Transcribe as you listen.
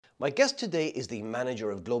My guest today is the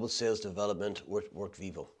manager of global sales development at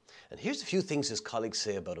Workvivo. And here's a few things his colleagues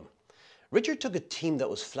say about him. Richard took a team that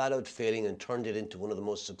was flat out failing and turned it into one of the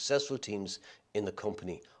most successful teams in the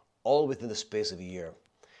company, all within the space of a year.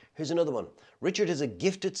 Here's another one. Richard is a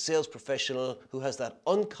gifted sales professional who has that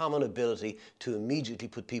uncommon ability to immediately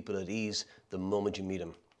put people at ease the moment you meet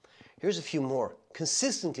him. Here's a few more.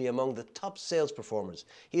 Consistently among the top sales performers.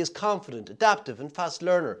 He is confident, adaptive, and fast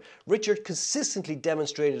learner. Richard consistently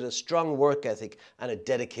demonstrated a strong work ethic and a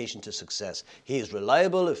dedication to success. He is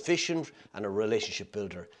reliable, efficient, and a relationship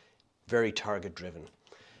builder. Very target driven.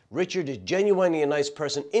 Richard is genuinely a nice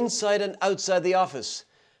person inside and outside the office.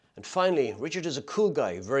 And finally, Richard is a cool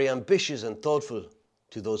guy, very ambitious and thoughtful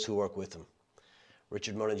to those who work with him.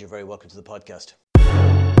 Richard Mullins, you're very welcome to the podcast.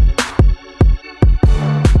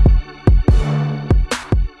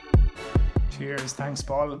 Cheers, thanks,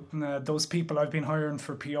 Paul. Those people I've been hiring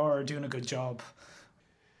for PR are doing a good job.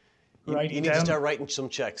 You need to start writing some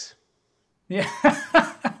checks. Yeah,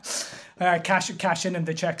 cash in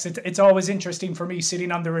the checks. It's always interesting for me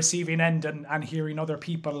sitting on the receiving end and hearing other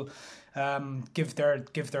people give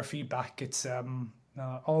their feedback. It's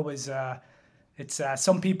always it's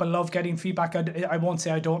some people love getting feedback. I won't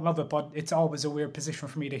say I don't love it, but it's always a weird position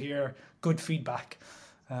for me to hear good feedback.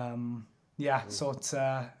 So it's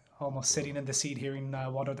almost sitting in the seat hearing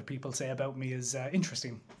what other people say about me is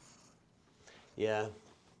interesting. Yeah.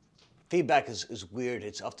 Feedback is weird.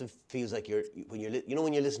 It often feels like when you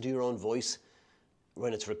listen to your own voice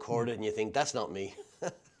when it's recorded and you think that's not me.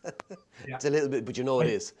 It's a little bit, but it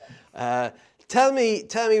is. Tell me,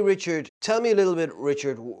 Richard. Tell me a little bit,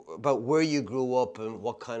 Richard, about where you grew up and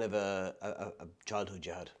what kind of a childhood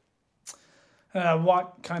you had.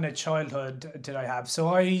 What kind of childhood did I have? So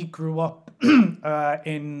I grew up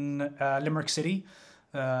in Limerick City,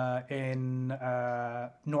 in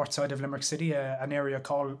north side of Limerick City, an area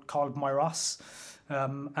called Moyross,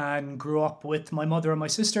 and grew up with my mother and my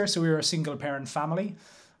sister. So we were a single parent family.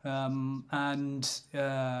 For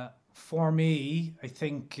me, I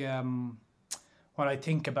think when I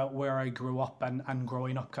think about where I grew up and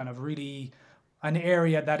growing up, kind of really an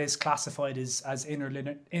area that is classified as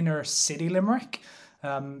inner city Limerick.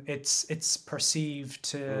 It's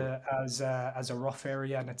perceived as a rough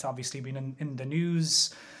area, and it's obviously been in the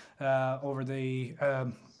news over the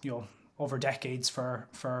over decades for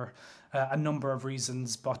a number of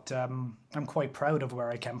reasons. But I'm quite proud of where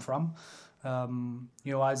I came from.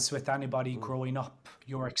 As with anybody growing up,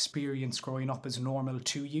 your experience growing up is normal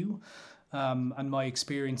to you. And my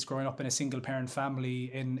experience growing up in a single parent family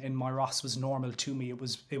in Moyross was normal to me. It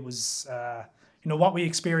was what we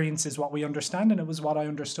experience is what we understand, and it was what I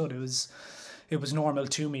understood. It was normal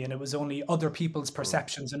to me, and it was only other people's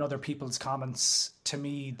perceptions and other people's comments to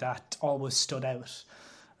me that always stood out.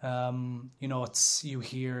 It's you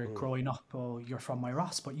hear growing up, oh, you're from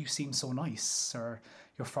Moyross, but you seem so nice, or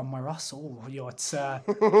you're from Moyross, it's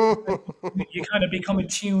you kind of become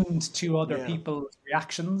attuned to other people's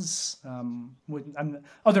reactions, and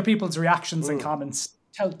other people's reactions and comments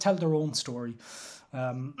tell their own story,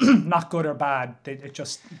 not good or bad. It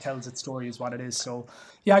just tells its story is what it is. So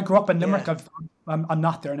I grew up in Limerick. I'm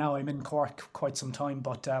not there now. I'm in Cork quite some time,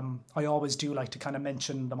 but I always do like to kind of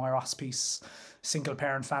mention the Moyross piece, single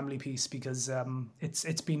parent family piece, because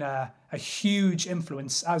it's been a huge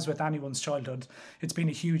influence, as with anyone's childhood. It's been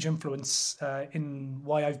a huge influence in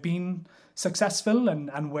why I've been successful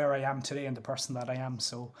and where I am today and the person that I am.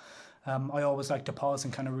 So I always like to pause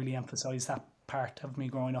and kind of really emphasize that part of me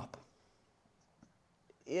growing up.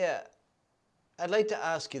 Yeah. I'd like to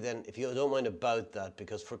ask you then, if you don't mind, about that,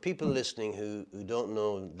 because for people listening who don't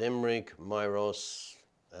know Limerick, Moyross,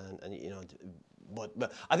 and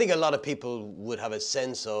but I think a lot of people would have a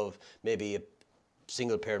sense of maybe a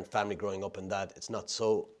single parent family growing up in that. It's not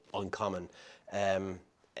so uncommon.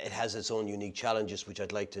 It has its own unique challenges, which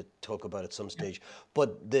I'd like to talk about at some stage.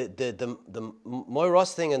 But the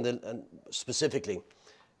Moyross thing and specifically,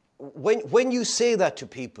 when you say that to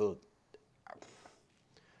people,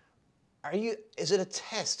 is it a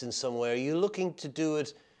test in some way? Are you looking to do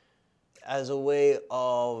it as a way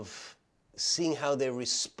of seeing how they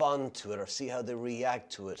respond to it, or see how they react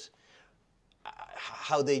to it?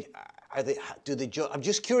 I'm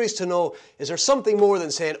just curious to know, is there something more than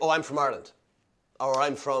saying, oh, I'm from Ireland, or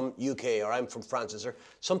I'm from UK, or I'm from France? Is there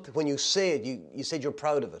something, when you say it, you said you're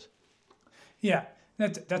proud of it? Yeah,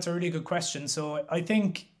 that's a really good question. So I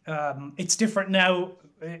think it's different now.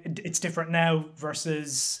 It's different now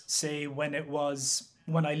versus, say, when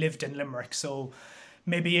I lived in Limerick. So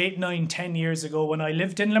maybe 8, 9, 10 years ago when I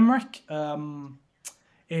lived in Limerick,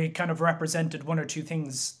 it kind of represented one or two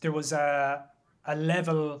things. There was a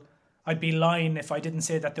level I'd be lying if I didn't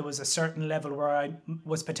say that there was a certain level where I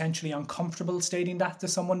was potentially uncomfortable stating that to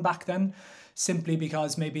someone back then, simply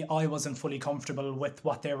because maybe I wasn't fully comfortable with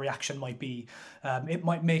what their reaction might be. It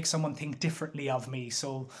might make someone think differently of me.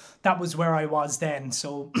 So that was where I was then.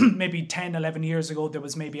 So maybe 10, 11 years ago, there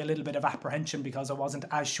was maybe a little bit of apprehension because I wasn't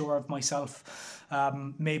as sure of myself.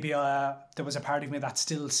 Maybe there was a part of me that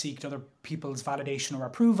still seeked other people's validation or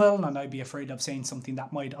approval, and I'd be afraid of saying something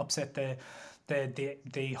that might upset the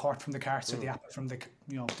heart from the cart or the apple from the,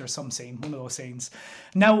 there's some saying, one of those sayings.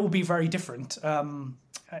 Now it will be very different.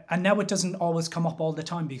 And now it doesn't always come up all the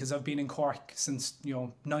time because I've been in Cork since,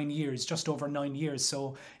 9 years, just over 9 years.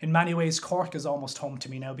 So in many ways, Cork is almost home to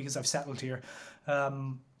me now because I've settled here.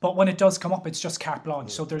 But when it does come up, it's just carte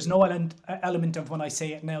blanche. So there's no element of when I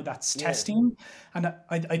say it now that's testing. And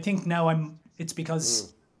I think now it's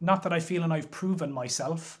because not that I feel and I've proven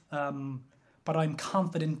myself, but I'm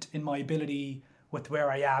confident in my ability with where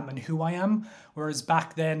I am and who I am. Whereas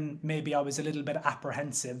back then, maybe I was a little bit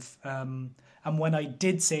apprehensive. And when I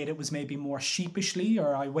did say it, it was maybe more sheepishly,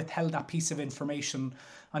 or I withheld that piece of information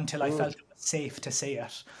until I felt it was safe to say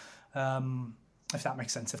it. If that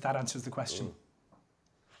makes sense, if that answers the question.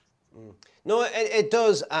 No, it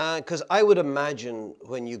does, because I would imagine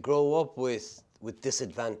when you grow up with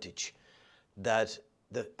disadvantage, that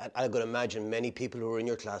I could imagine many people who are in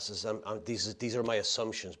your classes, these are my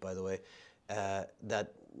assumptions, by the way,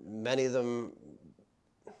 that many of them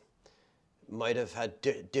might have had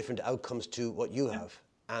different outcomes to what you have,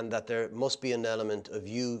 and that there must be an element of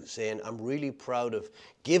you saying, I'm really proud of,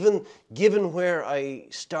 given where I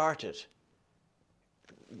started,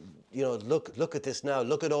 look at this now,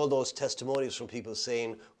 look at all those testimonials from people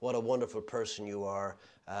saying what a wonderful person you are,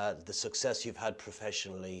 the success you've had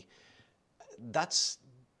professionally. That's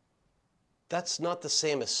not the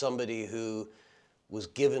same as somebody who was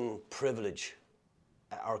given privilege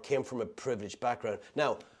or came from a privileged background.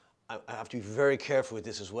 Now, I have to be very careful with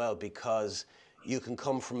this as well, because you can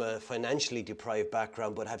come from a financially deprived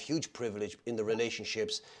background but have huge privilege in the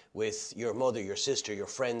relationships with your mother, your sister, your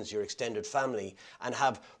friends, your extended family, and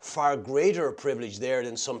have far greater privilege there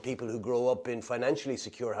than some people who grow up in financially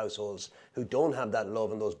secure households who don't have that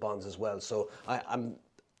love and those bonds as well. So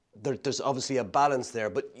there's obviously a balance there,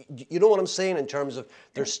 but you know what I'm saying in terms of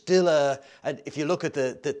there's still if you look at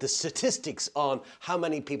the statistics on how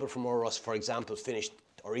many people from Oros, for example, finished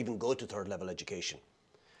or even go to third level education.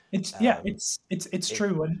 It's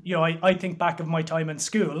true. And, I think back of my time in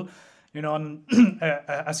school, on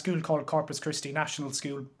a school called Corpus Christi National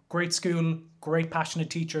School, great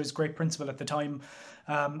passionate teachers, great principal at the time.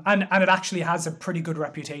 And it actually has a pretty good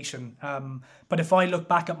reputation. But if I look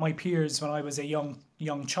back at my peers when I was a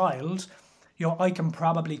young child, I can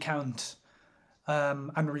probably count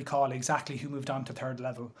and recall exactly who moved on to third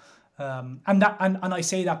level. And I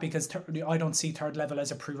say that because I don't see third level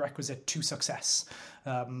as a prerequisite to success.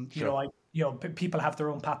 Sure. People have their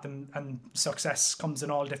own path, and success comes in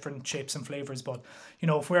all different shapes and flavors. But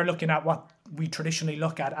if we're looking at what we traditionally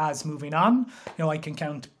look at as moving on, I can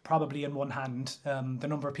count probably in one hand the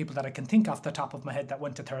number of people that I can think off the top of my head that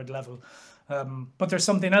went to third level. But there's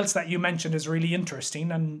something else that you mentioned is really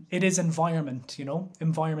interesting, and it is environment.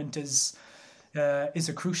 Environment is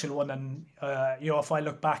a crucial one, and if I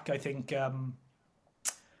look back, I think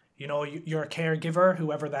your caregiver,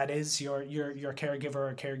 whoever that is, your caregiver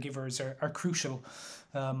or caregivers are crucial.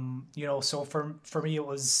 So for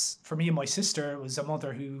me and my sister, it was a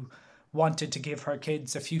mother who wanted to give her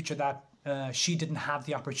kids a future that she didn't have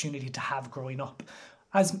the opportunity to have growing up,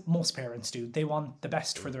 as most parents do. They want the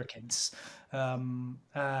best for their kids.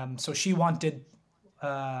 So she wanted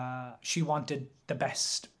the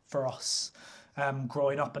best for us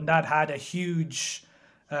growing up, and that had a huge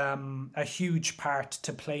part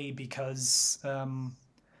to play because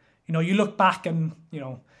you look back and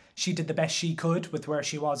she did the best she could with where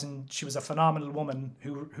she was, and she was a phenomenal woman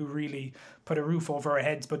who really put a roof over our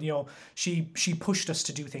heads. But she pushed us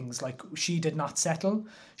to do things. Like, she did not settle.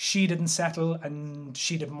 She didn't settle, and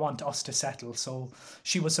she didn't want us to settle. So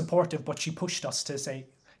she was supportive, but she pushed us to say,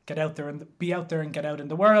 get out there and be out there and get out in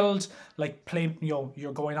the world. Like, play,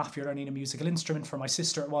 you're going off, you're learning a musical instrument. For my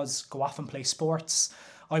sister, it was go off and play sports.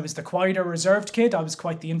 I was the quieter, reserved kid. I was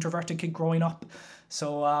quite the introverted kid growing up.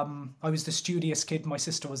 So I was the studious kid. My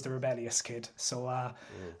sister was the rebellious kid. So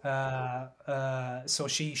so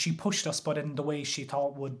she pushed us, but in the way she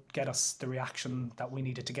thought would get us the reaction that we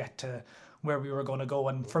needed to get to where we were going to go.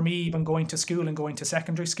 And for me, even going to school and going to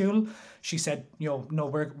secondary school, she said, no,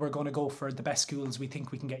 we're going to go for the best schools we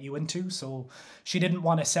think we can get you into. So she didn't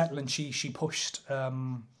want to settle, and she pushed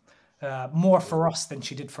more for us than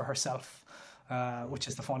she did for herself, which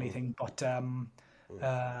is the funny thing. But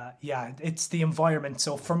Yeah, it's the environment.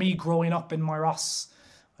 So for me, growing up in Moyross,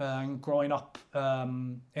 and growing up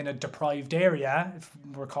in a deprived area, if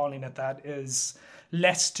we're calling it that, is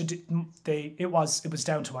less to do. It was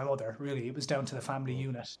down to my mother. Really, it was down to the family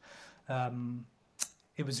unit.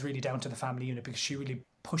 It was really down to the family unit because she really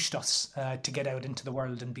pushed us to get out into the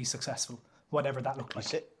world and be successful, whatever that looked You like.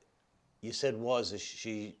 said you said was is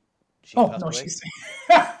she Oh passed no, away? she's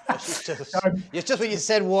Oh, she's still. um, It's just what you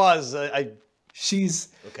said was. she's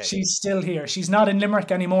Okay. she's still here. She's not in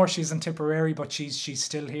Limerick anymore. She's in Tipperary, but she's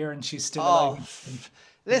still here and she's still alive. Oh,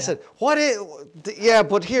 listen. What is? Yeah,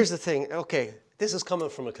 but here's the thing. Okay, this is coming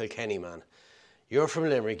from a Kilkenny man. You're from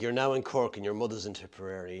Limerick. You're now in Cork, and your mother's in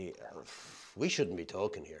Tipperary. We shouldn't be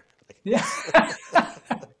talking here. Yeah,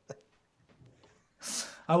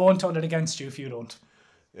 I won't hold it against you if you don't.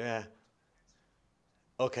 Yeah.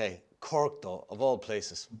 Okay, Cork though, of all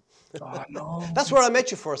places. Oh no. That's where I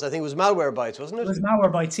met you first. I think it was Malware Bites, wasn't It was it?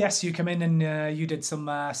 Malwarebytes. Yes, you come in and you did some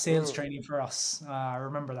sales training for us. I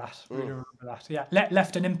remember that. Really remember that. Yeah,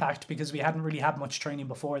 left an impact because we hadn't really had much training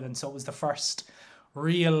before then. So it was the first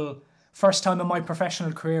time in my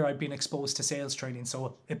professional career I'd been exposed to sales training.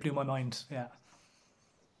 So it blew my mind. Yeah.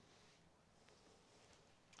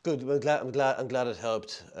 Good. I'm glad it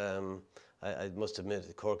helped. I must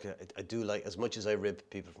admit, Cork. I do like as much as I rip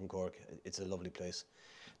people from Cork. It's a lovely place.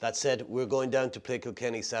 That said, we're going down to play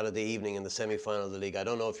Kilkenny Saturday evening in the semi-final of the league. I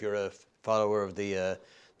don't know if you're a follower of the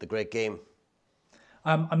great game.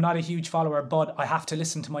 I'm not a huge follower, but I have to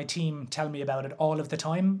listen to my team tell me about it all of the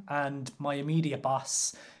time. And my immediate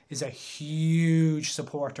boss is a huge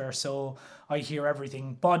supporter, so I hear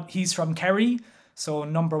everything. But he's from Kerry, so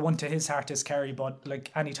number one to his heart is Kerry. But like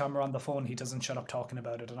anytime we're on the phone, he doesn't shut up talking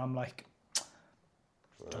about it, and I'm like,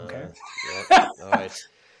 don't care. Yeah. All right.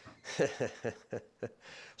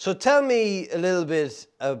 So tell me a little bit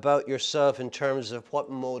about yourself in terms of what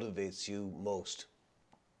motivates you most.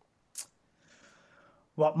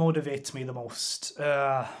 What motivates me the most?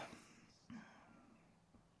 I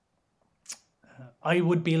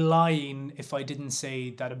would be lying if I didn't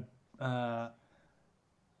say that a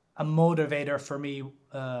motivator for me.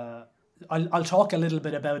 I'll talk a little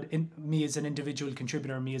bit about me as an individual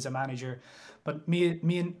contributor, me as a manager, but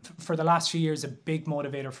for the last few years, a big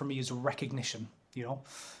motivator for me is recognition. You know,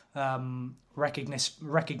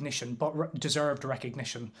 recognition, but deserved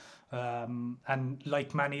recognition. And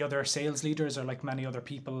like many other sales leaders or like many other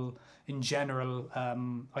people in general,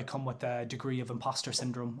 I come with a degree of imposter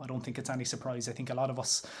syndrome. I don't think it's any surprise. I think a lot of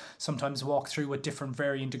us sometimes walk through with different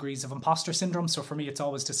varying degrees of imposter syndrome. So for me, it's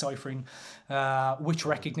always deciphering which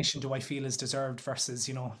recognition do I feel is deserved versus,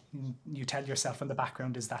 you tell yourself in the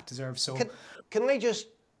background, is that deserved? So Can I just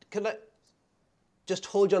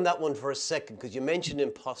hold you on that one for a second, because you mentioned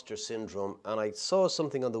imposter syndrome, and I saw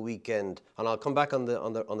something on the weekend, and I'll come back on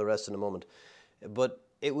the rest in a moment. But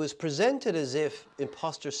it was presented as if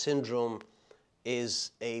imposter syndrome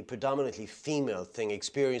is a predominantly female thing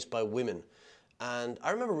experienced by women, and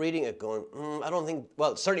I remember reading it, going, I don't think.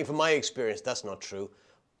 Well, certainly from my experience, that's not true.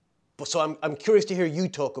 But so I'm curious to hear you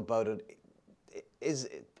talk about it. Is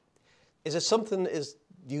it something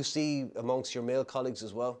you see amongst your male colleagues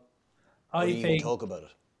as well? Or do you even talk about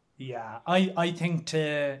it? Yeah, I think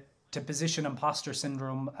to position imposter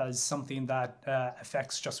syndrome as something that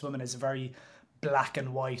affects just women is very black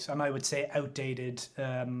and white, and I would say outdated.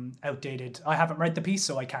 I haven't read the piece,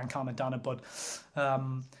 so I can't comment on it. But I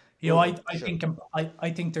Sure.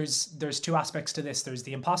 think there's two aspects to this. There's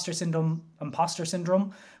the imposter syndrome,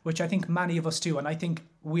 which I think many of us do, and I think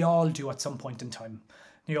we all do at some point in time.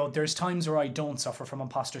 There's times where I don't suffer from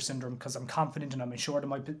imposter syndrome because I'm confident and I'm assured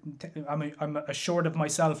of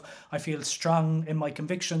myself. I feel strong in my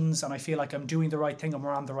convictions and I feel like I'm doing the right thing and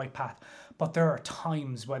we're on the right path. But there are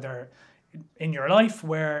times in your life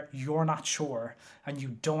where you're not sure and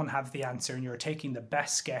you don't have the answer and you're taking the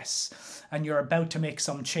best guess and you're about to make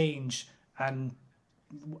some change. And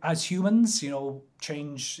as humans,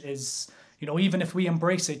 change is, even if we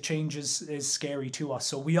embrace it, change is scary to us.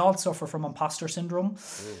 So we all suffer from imposter syndrome.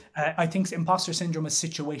 I think imposter syndrome is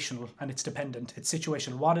situational and it's dependent. It's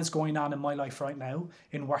situational. What is going on in my life right now,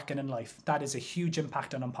 in work and in life? That is a huge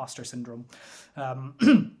impact on imposter syndrome.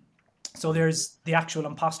 So there's the actual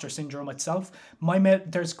imposter syndrome itself.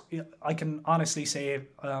 I can honestly say,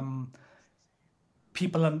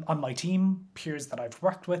 people on my team, peers that I've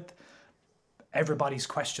worked with, everybody's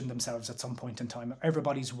questioned themselves at some point in time.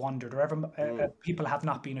 Everybody's wondered, or people have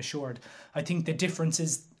not been assured. I think the difference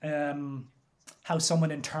is how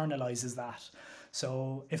someone internalizes that.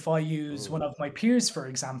 So if I use one of my peers, for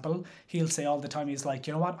example, he'll say all the time, he's like,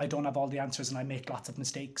 you know what, I don't have all the answers and I make lots of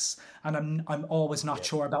mistakes and I'm always not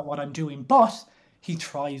sure about what I'm doing. But he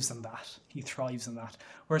thrives in that. He thrives in that.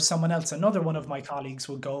 Whereas someone else, another one of my colleagues,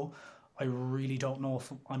 would go, I really don't know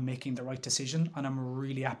if I'm making the right decision, and I'm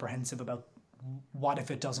really apprehensive about what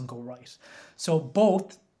if it doesn't go right. So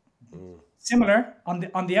both similar on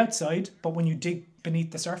the outside, but when you dig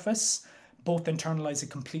beneath the surface, both internalize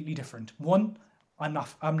it completely different. One, I'm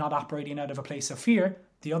not operating out of a place of fear.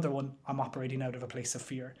 The other one, I'm operating out of a place of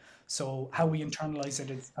fear. So how we internalize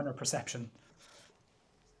it is under perception.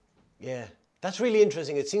 Yeah, that's really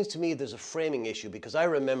interesting. It seems to me there's a framing issue because I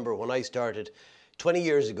remember when I started 20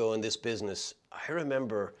 years ago in this business, I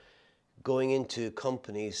remember going into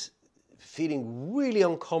companies feeling really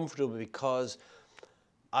uncomfortable because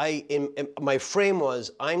my frame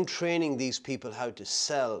was I'm training these people how to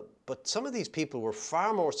sell, but some of these people were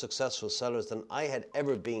far more successful sellers than I had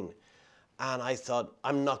ever been. And I thought,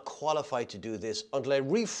 I'm not qualified to do this until I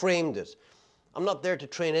reframed it. I'm not there to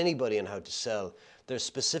train anybody on how to sell. There's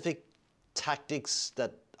specific tactics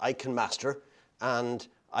that I can master, and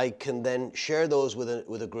I can then share those with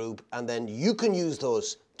a group, and then you can use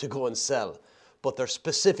those to go and sell. But they're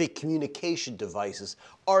specific communication devices,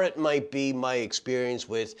 or it might be my experience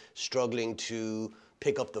with struggling to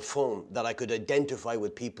pick up the phone, that I could identify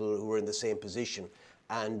with people who were in the same position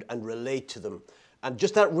and relate to them. And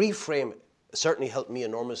just that reframe certainly helped me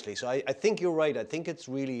enormously. So I think you're right. I think it's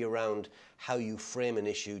really around how you frame an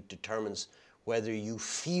issue determines whether you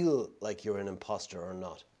feel like you're an imposter or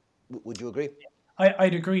not. Would you agree?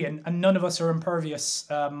 I'd agree, and none of us are impervious.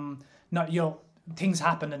 Not things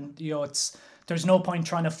happen, and there's no point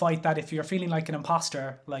trying to fight that. If you're feeling like an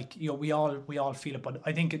imposter, like we all feel it. But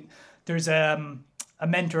I think there's a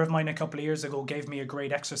mentor of mine a couple of years ago gave me a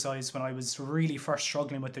great exercise when I was really first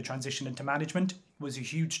struggling with the transition into management. It was a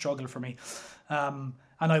huge struggle for me.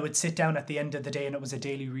 And I would sit down at the end of the day and it was a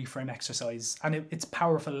daily reframe exercise. And it's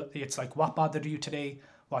powerful. It's like, what bothered you today?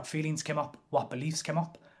 What feelings came up? What beliefs came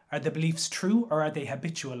up? Are the beliefs true or are they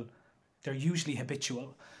habitual? They're usually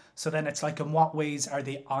habitual. So then it's like, in what ways are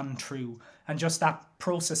they untrue? And just that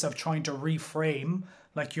process of trying to reframe,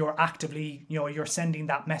 like you're actively, you're sending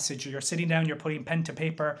that message, or you're sitting down, you're putting pen to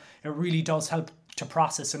paper. It really does help to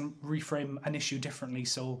process and reframe an issue differently.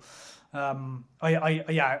 So in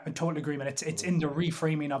total agreement. It's in the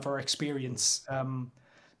reframing of our experience.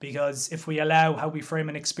 Because if we allow how we frame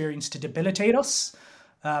an experience to debilitate us,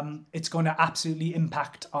 it's going to absolutely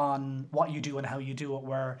impact on what you do and how you do it.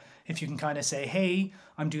 Where if you can kind of say, hey,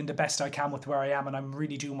 I'm doing the best I can with where I am and I'm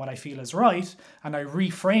really doing what I feel is right, and I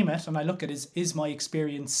reframe it and I look at is my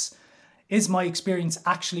experience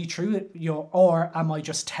actually true, or am I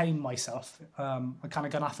just telling myself? I kind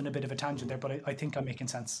of gone off in a bit of a tangent there, but I think I'm making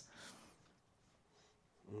sense.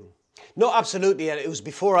 No, absolutely. And it was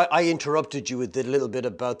before I interrupted you with a little bit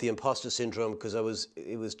about the imposter syndrome, because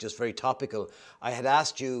it was just very topical. I had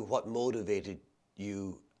asked you what motivated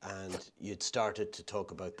you, and you'd started to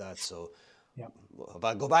talk about that. So Yeah. if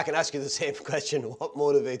I go back and ask you the same question, what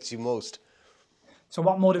motivates you most? So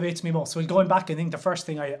what motivates me most? Well, going back, I think the first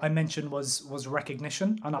thing I mentioned was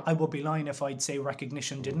recognition, and I would be lying if I'd say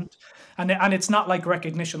recognition didn't. And it's not like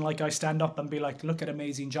recognition like I stand up and be like, look at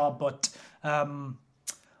amazing job, but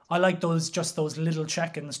I like those little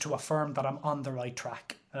check-ins to affirm that I'm on the right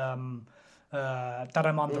track. The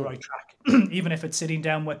right track, even if it's sitting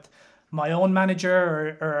down with my own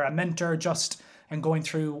manager or a mentor, and going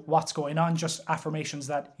through what's going on, just affirmations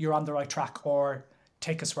that you're on the right track, or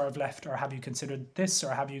take a swerve left, or have you considered this, or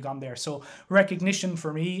have you gone there? So recognition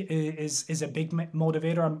for me is a big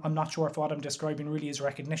motivator. I'm not sure if what I'm describing really is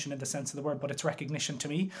recognition in the sense of the word, but it's recognition to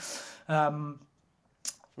me.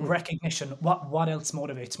 Recognition. What else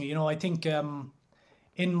motivates me? I think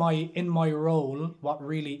in my role,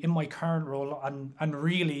 in my current role, and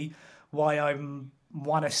really why I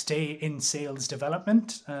want to stay in sales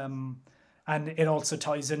development, and it also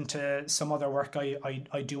ties into some other work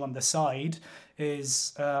I do on the side,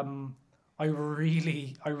 is I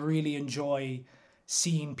really enjoy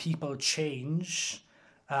seeing people change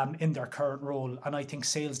in their current role, and I think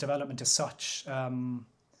sales development is such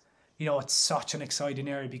it's such an exciting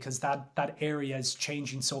area, because that area is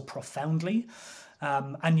changing so profoundly.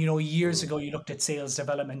 And years ago you looked at sales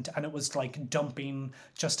development and it was like dumping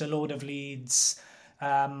just a load of leads.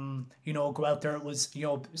 Go out there. It was,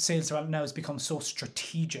 sales development now has become so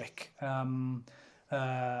strategic. And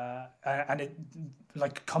it,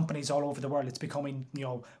 like companies all over the world, it's becoming,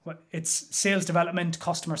 it's sales development,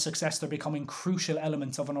 customer success. They're becoming crucial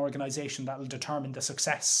elements of an organization that will determine the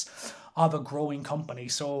success of a growing company.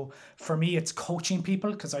 So for me, it's coaching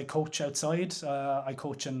people, because I coach outside. I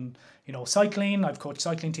coach in, cycling. I've coached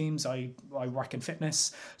cycling teams. I work in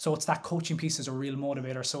fitness. So it's that coaching piece is a real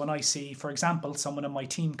motivator. So when I see, for example, someone on my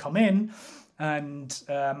team come in, And,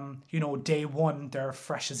 day one, they're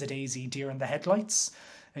fresh as a daisy, deer in the headlights.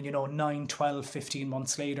 And, 9, 12, 15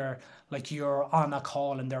 months later, like you're on a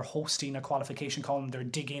call and they're hosting a qualification call and they're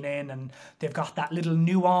digging in and they've got that little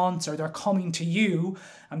nuance, or they're coming to you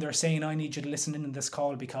and they're saying, I need you to listen in this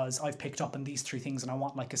call because I've picked up on these 3 things and I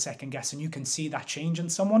want like a second guess. And you can see that change in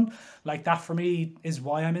someone. Like that for me is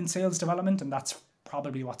why I'm in sales development. And that's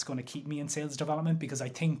probably what's going to keep me in sales development, because I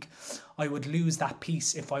think I would lose that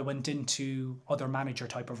piece if I went into other manager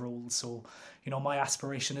type of roles. So, my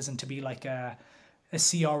aspiration isn't to be like a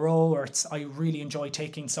CRO, or I really enjoy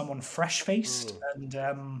taking someone fresh faced and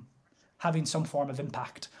having some form of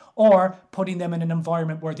impact, or putting them in an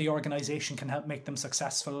environment where the organization can help make them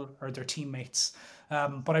successful, or their teammates.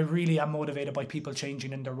 But I really am motivated by people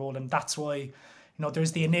changing in their role. And that's why,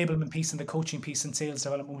 there's the enablement piece and the coaching piece in sales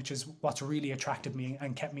development, which is what's really attracted me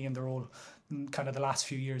and kept me in the role kind of the last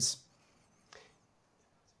few years.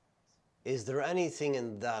 Is there anything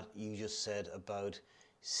in that you just said about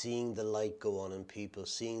seeing the light go on in people,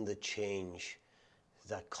 seeing the change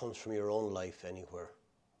that comes from your own life anywhere,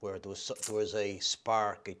 where there was a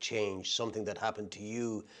spark, a change, something that happened to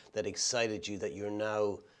you that excited you, that you're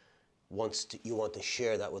now you want to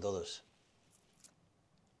share that with others?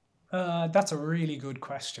 That's a really good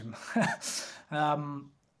question. And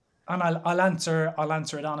I'll answer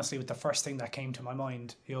it honestly with the first thing that came to my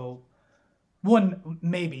mind. One,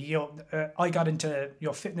 maybe, I got into,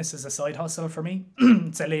 fitness as a side hustle for me.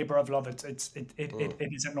 It's a labor of love. It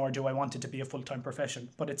isn't, nor do I want it to be a full-time profession,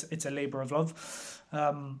 but it's a labor of love.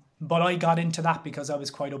 But I got into that because I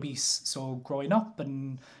was quite obese. So growing up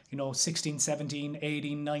and, 16, 17,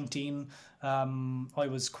 18, 19, I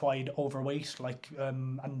was quite overweight,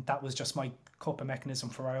 and that was just my coping mechanism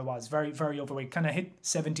for where I was. Very, very overweight, kind of hit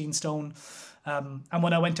 17 stone. And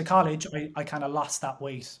when I went to college, I kind of lost that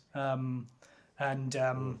weight.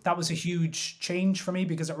 That was a huge change for me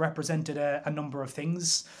because it represented a number of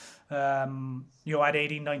things. At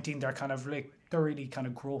 18, 19, they're really kind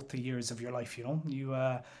of growth years of your life.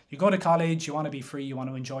 You go to college, you want to be free, you want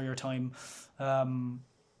to enjoy your time.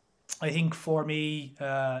 I think for me,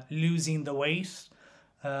 losing the weight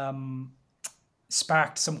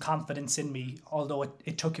sparked some confidence in me, although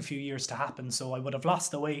it took a few years to happen. So I would have lost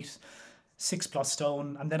the weight, 6+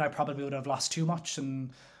 stone, and then I probably would have lost too much and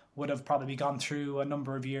would have probably gone through a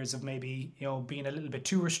number of years of maybe, being a little bit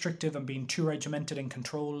too restrictive and being too regimented and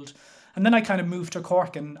controlled. And then I kind of moved to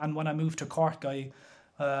Cork, and when I moved to Cork, I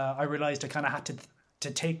realized I kind of had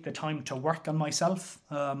to take the time to work on myself,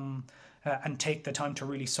 and take the time to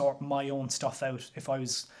really sort my own stuff out if I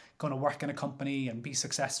was going to work in a company and be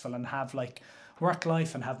successful and have like work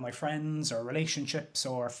life and have my friends or relationships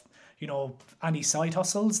or any side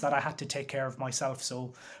hustles, that I had to take care of myself.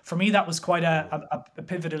 So for me, that was quite a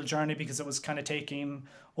pivotal journey, because it was kind of taking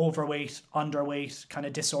overweight, underweight, kind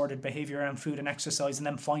of disordered behavior around food and exercise, and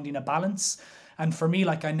then finding a balance. And for me,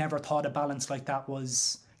 like, I never thought a balance like that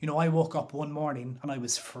was, I woke up one morning and I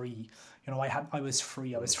was free. I was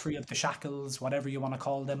free. I was free of the shackles, whatever you want to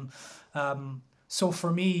call them. So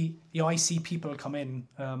for me, I see people come in,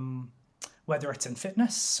 whether it's in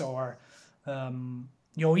fitness or,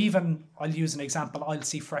 even, I'll use an example, I'll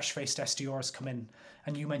see fresh-faced SDRs come in,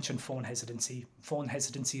 and you mentioned phone hesitancy. Phone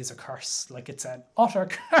hesitancy is a curse, like it's an utter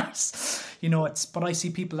curse. But I see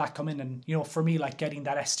people that come in and, for me, like getting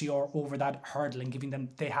that SDR over that hurdle and giving them,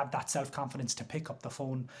 they have that self-confidence to pick up the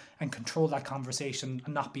phone and control that conversation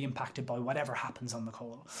and not be impacted by whatever happens on the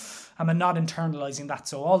call. I'm not internalizing that.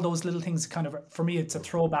 So all those little things kind of, for me, it's a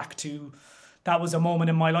throwback to, that was a moment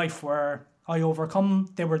in my life where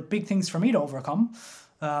there were big things for me to overcome,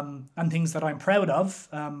 and things that I'm proud of.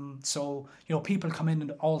 So, people come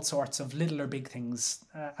in all sorts of little or big things,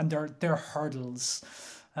 and they're hurdles.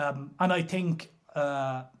 And I think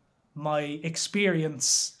my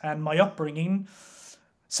experience and my upbringing,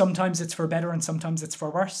 sometimes it's for better and sometimes it's for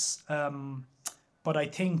worse. But I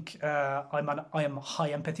think I am high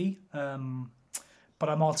empathy, but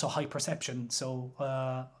I'm also high perception.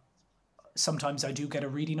 So sometimes I do get a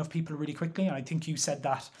reading of people really quickly. And I think you said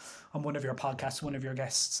that on one of your podcasts, one of your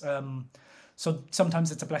guests. So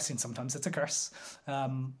sometimes it's a blessing, sometimes it's a curse,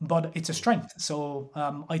 but it's a strength. So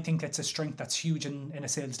I think it's a strength that's huge in a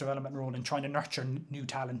sales development role and trying to nurture new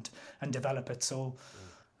talent and develop it. So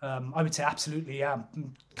I would say absolutely, yeah.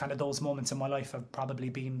 Kind of those moments in my life have probably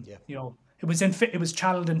been, it was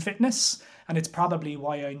channeled in fitness, and it's probably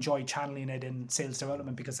why I enjoy channeling it in sales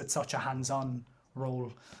development, because it's such a hands-on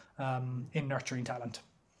role in nurturing talent.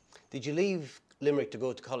 Did you leave Limerick to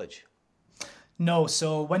go to college? No,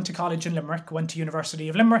 so went to college in Limerick, went to University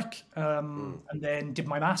of Limerick, and then did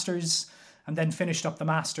my master's, and then finished up the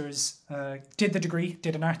masters. Did the degree,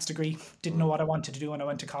 did an arts degree. Didn't know what I wanted to do when I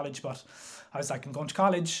went to college, but I was like, I'm going to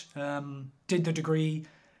college. Did the degree,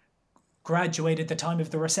 graduated at the time of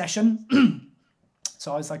the recession.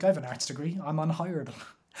 So I was like, I have an arts degree. I'm unhireable.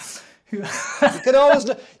 You can always,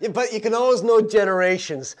 but you can always know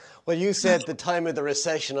generations. Well, you said the time of the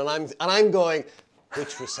recession, and I'm going,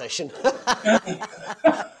 which recession?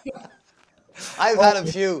 I've had a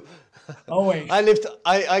few. Oh wait.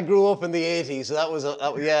 I grew up in the 80s, so that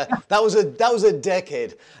was a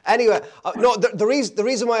decade. Anyway, no, the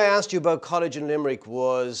reason why I asked you about college in Limerick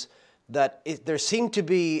was that there seemed to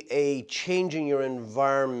be a change in your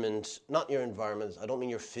environment, not your environment. I don't mean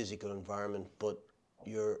your physical environment, but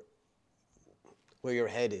where your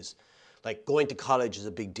head is. Like going to college is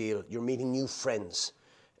a big deal. You're meeting new friends,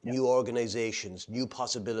 new organizations, new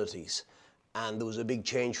possibilities. And there was a big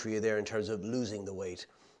change for you there in terms of losing the weight.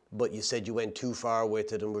 But you said you went too far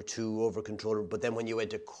with it and were too over-controlled. But then when you went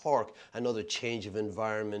to Cork, another change of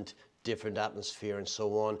environment, different atmosphere and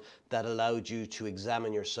so on, that allowed you to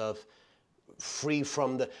examine yourself free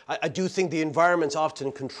from I do think the environments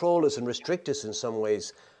often control us and restrict us in some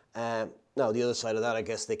ways. Now, the other side of that, I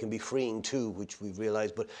guess they can be freeing too, which we've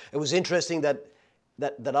realized. But it was interesting that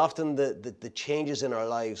often the changes in our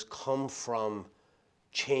lives come from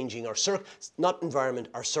changing our not environment,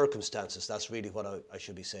 our circumstances. That's really what I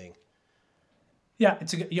should be saying. Yeah,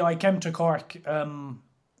 I came to Cork, and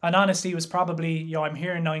honestly, it was probably, I'm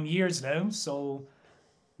here 9 years now, so,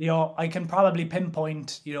 I can probably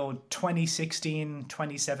pinpoint, 2016,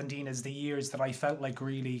 2017 as the years that I felt like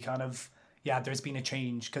really kind of, there's been a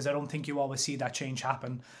change, because I don't think you always see that change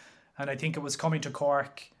happen. And I think it was coming to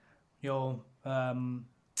Cork,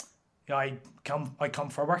 I come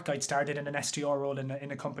for work. I'd started in an SDR role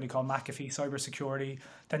in a company called McAfee Cybersecurity,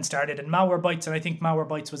 then started in Malwarebytes, and I think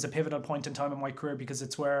Malwarebytes was a pivotal point in time in my career because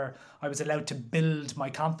it's where I was allowed to build my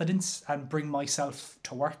confidence and bring myself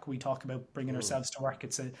to work. We talk about bringing ourselves to work.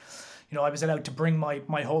 It's I was allowed to bring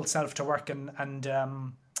my whole self to work and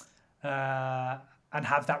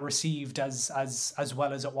have that received as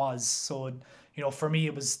well as it was. So, for me,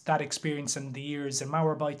 it was that experience and the years in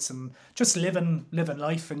Malwarebytes and just living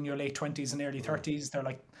life in your late 20s and early 30s. They're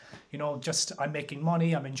like, just I'm making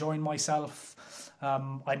money, I'm enjoying myself,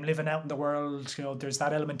 I'm living out in the world. There's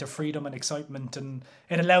that element of freedom and excitement, and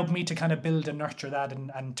it allowed me to kind of build and nurture that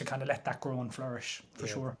and to kind of let that grow and flourish for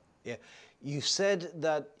sure. Yeah. You said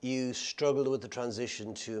that you struggled with the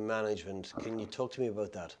transition to management. Can you talk to me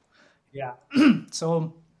about that? Yeah.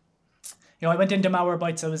 So, I went into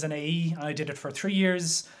Malwarebytes. I was an AE. I did it for 3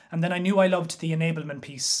 years, and then I knew I loved the enablement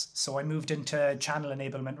piece, so I moved into channel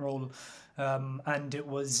enablement role, and it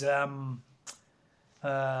was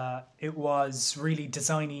really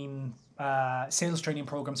designing sales training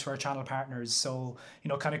programs for our channel partners. So,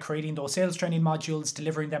 kind of creating those sales training modules,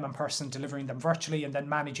 delivering them in person, delivering them virtually, and then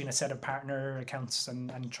managing a set of partner accounts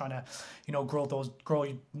and trying to, grow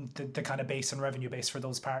the kind of base and revenue base for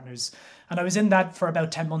those partners. And I was in that for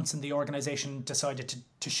about 10 months, and the organization decided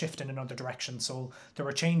to shift in another direction. So they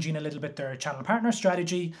were changing a little bit their channel partner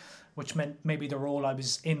strategy, which meant maybe the role I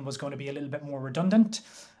was in was going to be a little bit more redundant.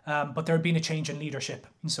 But there had been a change in leadership.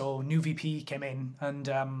 So new VP came in,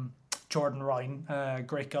 and Jordan Ryan,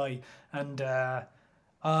 great guy, and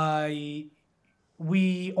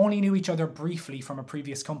we only knew each other briefly from a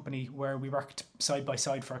previous company where we worked side by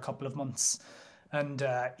side for a couple of months. And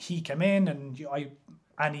he came in, and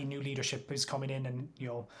any new leadership is coming in, and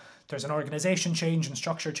there's an organization change and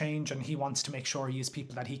structure change, and he wants to make sure he has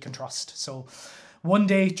people that he can trust. So one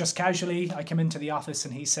day, just casually, I came into the office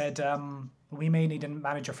and he said, we may need a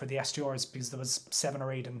manager for the SDRs because there was 7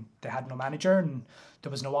 or 8 and they had no manager and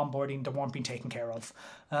there was no onboarding, they weren't being taken care of.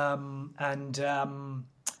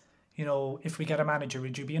 If we get a manager,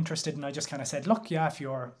 would you be interested? And I just kind of said, look, yeah, if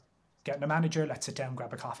you're getting a manager, let's sit down,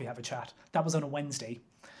 grab a coffee, have a chat. That was on a Wednesday.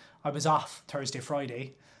 I was off Thursday,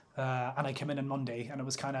 Friday, and I came in on Monday, and it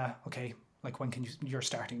was kind of, okay, like when you're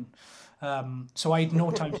starting? So I had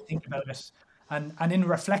no time to think about it. And in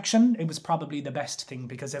reflection, it was probably the best thing,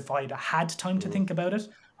 because if I'd had time to think about it,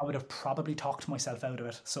 I would have probably talked myself out of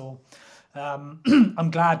it. So I'm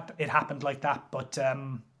glad it happened like that. But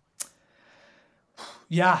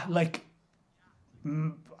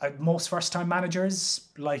most first-time managers,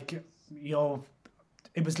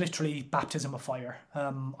 it was literally baptism of fire.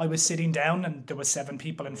 I was sitting down and there was 7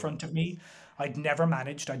 people in front of me. I'd never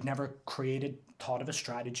managed. I'd never thought of a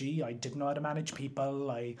strategy. I didn't know how to manage people.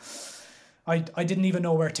 I didn't even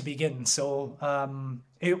know where to begin. So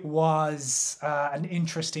it was an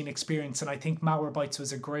interesting experience. And I think Malwarebytes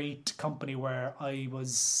was a great company where I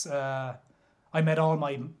I made all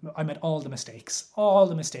the mistakes.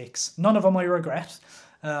 None of them I regret,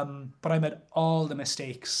 but I made all the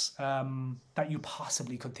mistakes that you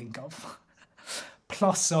possibly could think of,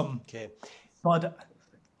 plus some. Okay. But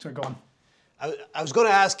sorry, go on. I was going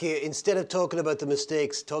to ask you, instead of talking about the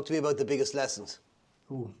mistakes, talk to me about the biggest lessons.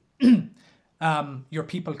 Ooh. Your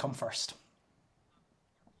people come first.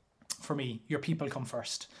 For me, your people come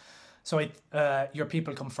first. So your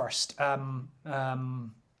people come first.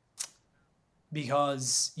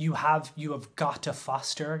 Because you have got to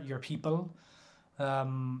foster your people.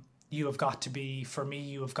 You have got to be, for me,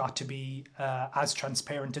 you have got to be as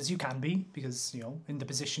transparent as you can be, because in the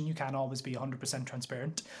position you can't always be 100%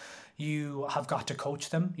 transparent. You have got to coach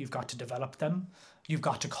them. You've got to develop them. You've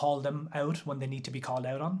got to call them out when they need to be called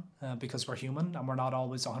out on, because we're human and we're not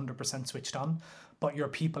always 100% switched on. But your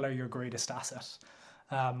people are your greatest asset.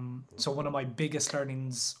 So one of my biggest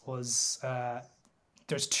learnings was,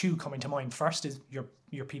 there's two coming to mind. First is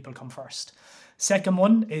your people come first. Second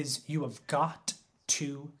one is you have got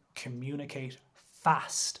to communicate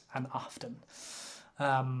fast and often.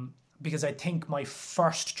 Because I think my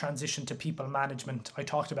first transition to people management, I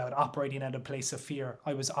talked about operating out of a place of fear.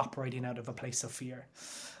 I was operating out of a place of fear,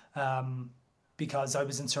 because I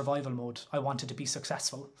was in survival mode. I wanted to be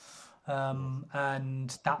successful.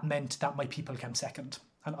 And that meant that my people came second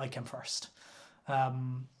and I came first.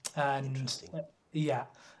 And yeah,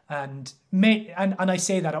 and I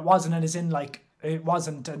say that it wasn't, and as in like it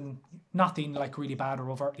wasn't, and nothing like really bad or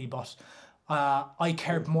overtly, but I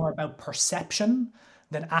cared more about perception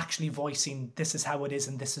than actually voicing, this is how it is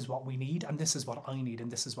and this is what we need and this is what I need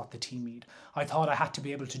and this is what the team need. I thought I had to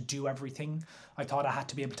be able to do everything. I thought I had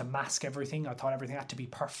to be able to mask everything. I thought everything had to be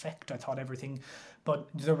perfect. I thought everything, but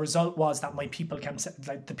the result was that my people came,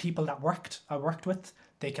 like the people that I worked with,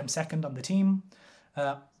 they came second on the team.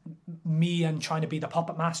 Me and trying to be the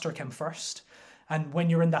puppet master came first. And when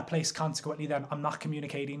you're in that place, consequently, then I'm not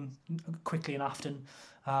communicating quickly and often.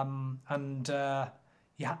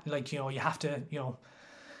 You have to,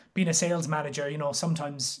 being a sales manager,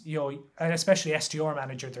 sometimes, and especially SDR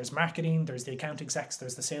manager, there's marketing, there's the account execs,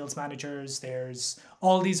 there's the sales managers, there's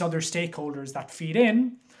all these other stakeholders that feed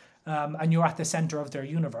in, and you're at the center of their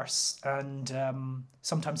universe. And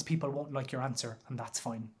sometimes people won't like your answer, and that's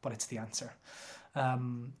fine, but it's the answer.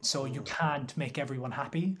 So you can't make everyone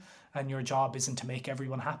happy, and your job isn't to make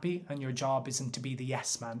everyone happy, and your job isn't to be the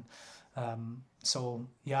yes man. So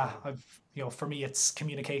yeah, for me, it's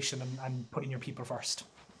communication and putting your people first.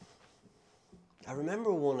 I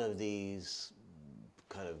remember one of these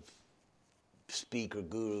kind of speaker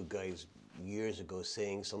guru guys years ago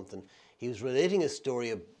saying something. He was relating a story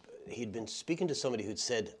of, he'd been speaking to somebody who'd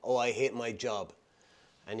said, "Oh, I hate my job."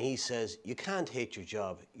 And he says, "You can't hate your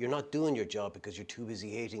job. You're not doing your job because you're too busy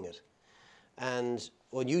hating it." And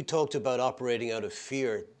when you talked about operating out of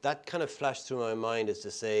fear, that kind of flashed through my mind as to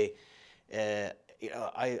say,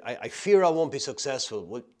 I fear I won't be successful.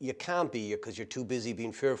 Well, you can't be because you're too busy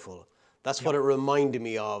being fearful. That's what it reminded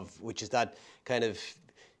me of, which is that kind of,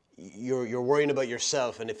 you're worrying about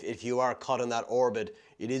yourself, and if you are caught in that orbit,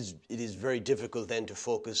 it is very difficult then to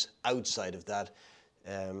focus outside of that.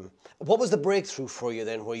 What was the breakthrough for you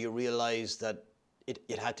then, where you realized that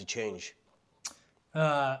it had to change?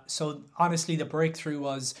 So honestly, the breakthrough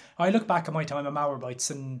was, I look back at my time at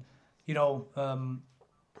Malwarebytes, and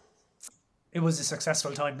it was a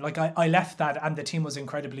successful time. Like I left that and the team was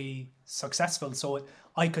incredibly successful. So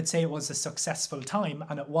I could say it was a successful time,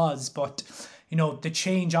 and it was, but the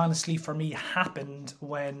change honestly for me happened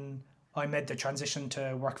when I made the transition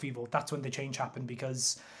to WorkVivo. That's when the change happened,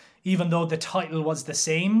 because even though the title was the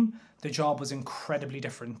same, the job was incredibly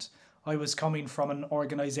different. I was coming from an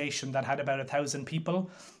organization that had about 1,000 people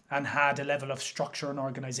and had a level of structure and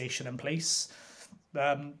organization in place,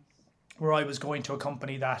 where I was going to a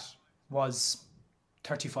company that was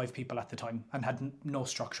 35 people at the time and had no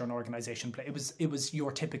structure and organization. It was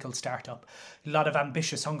your typical startup, a lot of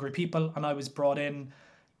ambitious, hungry people, and I was brought in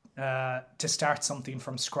to start something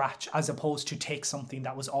from scratch, as opposed to take something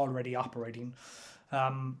that was already operating.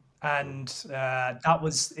 That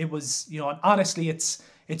was, it was, and honestly, it's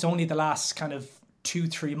only the last kind of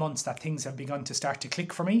 2-3 months that things have begun to start to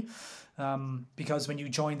click for me. Because when you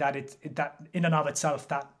join that, that in and of itself,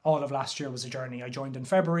 that all of last year was a journey. I joined in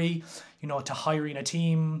February, to hiring a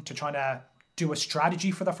team, to trying to do a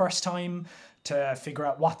strategy for the first time, to figure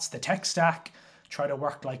out what's the tech stack, try to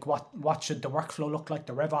work like what should the workflow look like,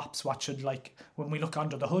 the RevOps, what should, like, when we look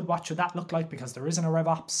under the hood, what should that look like, because there isn't a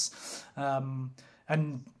RevOps.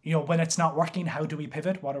 And when it's not working, how do we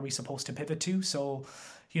pivot? What are we supposed to pivot to? So,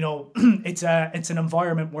 it's an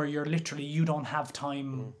environment where you don't have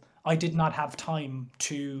time. I did not have time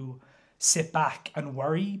to sit back and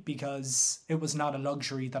worry because it was not a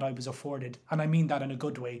luxury that I was afforded. And I mean that in a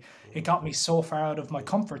good way. It got me so far out of my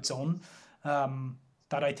comfort zone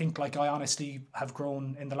that I think like I honestly have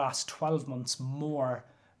grown in the last 12 months more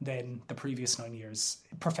than the previous 9 years,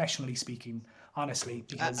 professionally speaking, honestly,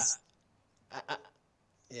 because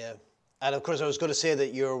Yeah, and of course, I was going to say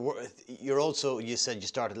that you're also, you said you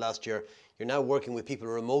started last year. You're now working with people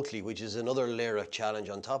remotely, which is another layer of challenge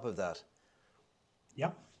on top of that.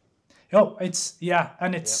 yeah. Oh, it's yeah,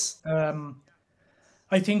 and Yeah. it's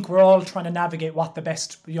I think we're all trying to navigate what the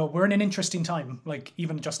best, we're in an interesting time. Like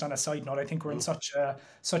even just on a side note, I think we're in such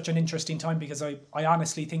an interesting time because I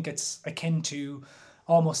honestly think it's akin to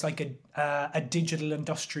almost like a digital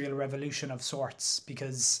industrial revolution of sorts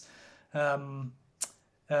because um,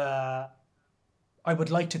 uh, I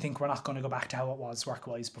would like to think we're not going to go back to how it was work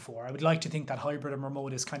wise before. I would like to think that hybrid and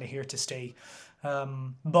remote is kind of here to stay.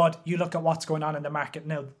 But you look at what's going on in the market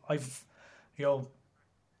now. You know,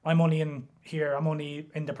 I'm only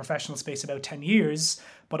in the professional space about 10 years,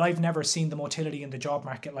 but I've never seen the motility in the job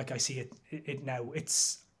market like I see it now.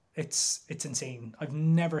 It's insane. I've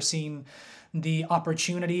never seen the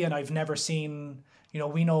opportunity and I've never seen,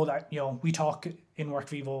 we know that, we talk in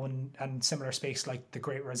WorkVivo and similar space like the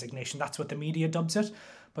Great Resignation. That's what the media dubs it.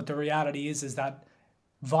 But the reality is that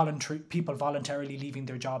voluntary people voluntarily leaving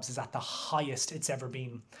their jobs is at the highest it's ever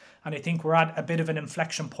been. And I think we're at a bit of an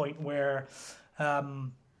inflection point where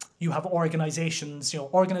you have organizations,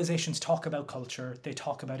 organizations talk about culture, they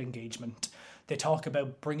talk about engagement, they talk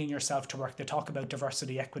about bringing yourself to work, they talk about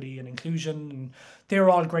diversity, equity, and inclusion, and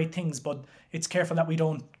they're all great things, but it's careful that we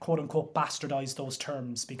don't quote unquote bastardize those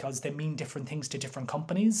terms because they mean different things to different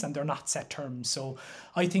companies and they're not set terms. So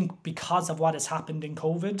I think because of what has happened in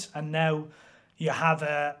COVID and now you have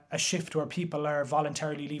a shift where people are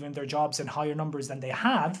voluntarily leaving their jobs in higher numbers than they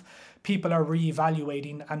have, people are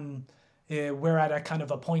reevaluating and we're at a kind of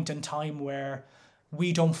a point in time where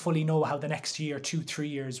we don't fully know how the next year, 2-3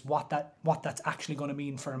 years, what that's actually going to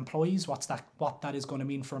mean for employees, what that is going to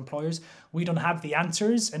mean for employers. We don't have the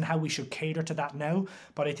answers and how we should cater to that now.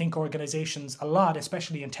 But I think organizations a lot,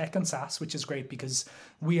 especially in tech and SaaS, which is great because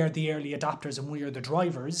we are the early adopters and we are the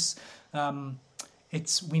drivers.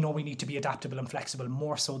 We know we need to be adaptable and flexible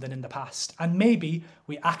more so than in the past. And maybe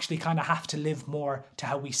we actually kind of have to live more to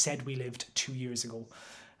how we said we lived 2 years ago.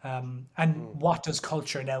 And what does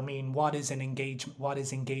culture now mean? What is an engagement? What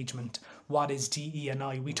is engagement? What is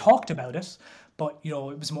DE&I? We talked about it, but it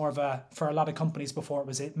was more of for a lot of companies before it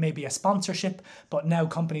was maybe a sponsorship, but now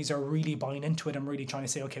companies are really buying into it and really trying to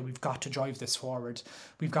say, okay, we've got to drive this forward.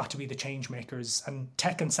 We've got to be the change makers, and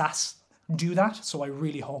tech and SaaS do that. So I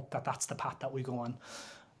really hope that that's the path that we go on.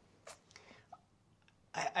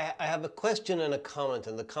 I have a question and a comment,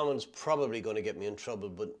 and the comment's probably going to get me in trouble,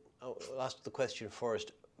 but I'll ask the question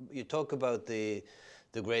first. You talk about the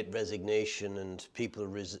Great Resignation and people,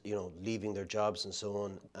 leaving their jobs and so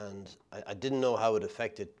on. And I didn't know how it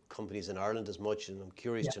affected companies in Ireland as much, and I'm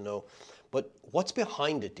curious to know. But what's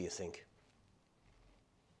behind it, do you think?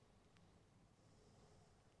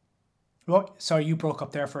 Well, sorry, you broke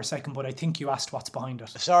up there for a second, but I think you asked what's behind it.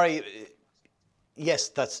 Sorry. Yes,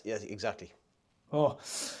 exactly. Oh.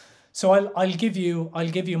 So I'll give you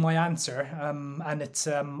my answer, and it's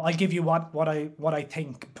I'll give you what I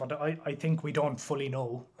think, but I think we don't fully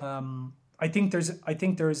know. I think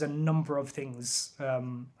there's a number of things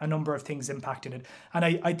impacting it, and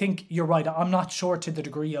I think you're right. I'm not sure to the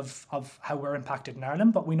degree of how we're impacted in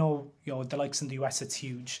Ireland, but we know the likes in the US it's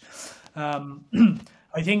huge.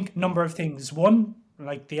 I think number of things. One,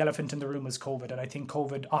 like the elephant in the room is COVID, and I think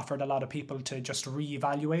COVID offered a lot of people to just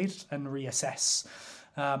reevaluate and reassess.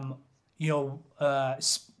 I'm in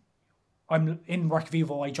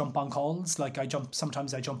WorkVivo, I jump on calls,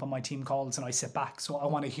 sometimes I jump on my team calls and I sit back. So I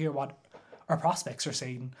want to hear what our prospects are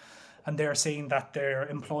saying. And they're saying that their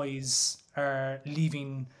employees are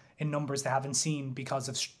leaving in numbers they haven't seen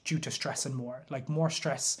due to stress and more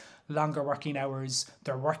stress, longer working hours.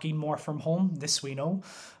 They're working more from home, this we know.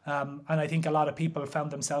 And I think a lot of people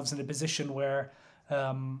found themselves in a position where,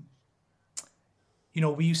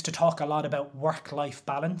 we used to talk a lot about work-life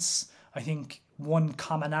balance. I think one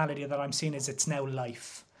commonality that I'm seeing is it's now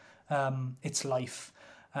life. It's life.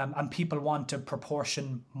 And people want to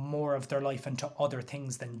proportion more of their life into other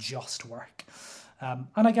things than just work. And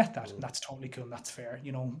I get that. And that's totally cool. And that's fair.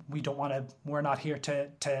 We're not here to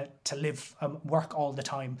live work all the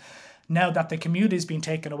time. Now that the commute is being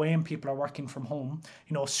taken away and people are working from home,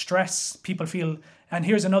 stress, people feel, and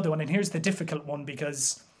here's another one, and here's the difficult one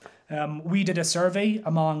because we did a survey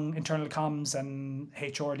among internal comms and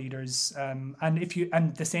HR leaders, and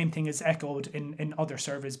the same thing is echoed in other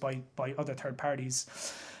surveys by other third parties.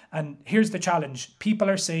 And here's the challenge. People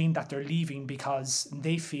are saying that they're leaving because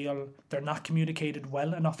they feel they're not communicated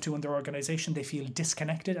well enough to in their organization. They feel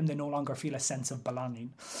disconnected and they no longer feel a sense of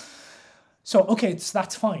belonging. So, okay, so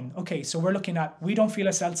that's fine. Okay, so we're looking at, we don't feel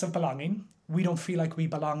a sense of belonging. We don't feel like we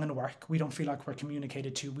belong in work. We don't feel like we're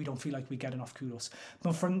communicated to. We don't feel like we get enough kudos.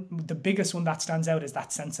 But for the biggest one that stands out is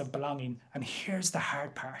that sense of belonging. And here's the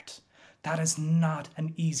hard part. That is not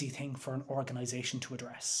an easy thing for an organization to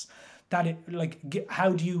address. How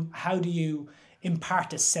do you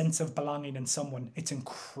impart a sense of belonging in someone? It's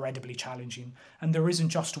incredibly challenging, and there isn't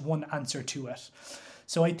just one answer to it.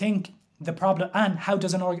 So I think the problem, and how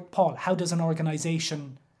does an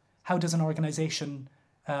organization, how do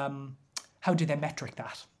they metric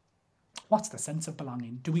that? What's the sense of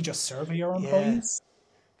belonging? Do we just survey our employees?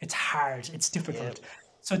 It's hard. It's difficult. Yeah.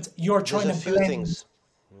 So you're trying There's a to few things.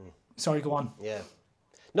 Sorry, go on. Yeah.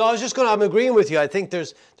 No, I'm agreeing with you. I think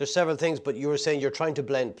there's several things, but you were saying you're trying to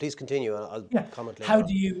blend. Please continue. I'll comment later. How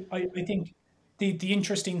do you, I think the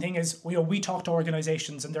interesting thing is, we talk to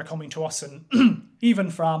organizations and they're coming to us, and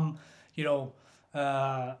even from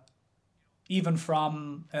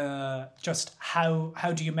just how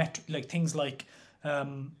do you like things like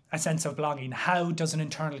a sense of belonging? How does an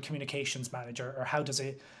internal communications manager, or how does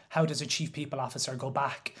a chief people officer go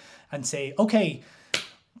back and say, okay,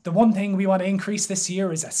 the one thing we want to increase this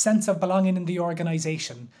year is a sense of belonging in the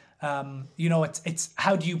organization. It's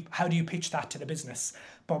how do you pitch that to the business?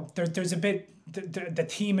 But there's a bit, the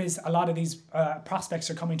theme is, a lot of these prospects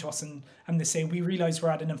are coming to us and they say, we realize we're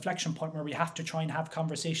at an inflection point where we have to try and have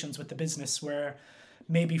conversations with the business, where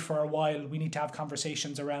maybe for a while we need to have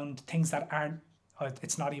conversations around things that aren't,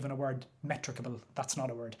 it's not even a word, metricable. That's not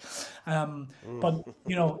a word. But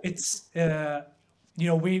it's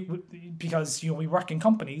because we work in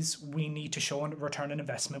companies, we need to show a return on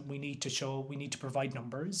investment. We need to provide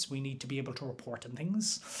numbers. We need to be able to report on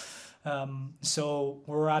things. So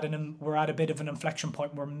we're at a bit of an inflection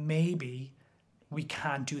point where maybe we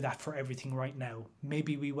can't do that for everything right now.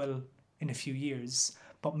 Maybe we will in a few years,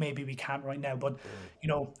 but maybe we can't right now. But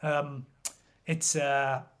it's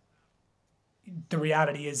the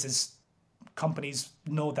reality is companies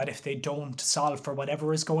know that if they don't solve for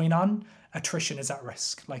whatever is going on, attrition is at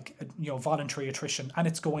risk, voluntary attrition, and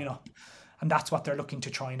it's going up, and that's what they're looking to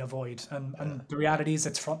try and avoid. And the reality is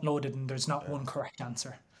it's front loaded, and there's not one correct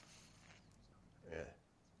answer. Yeah,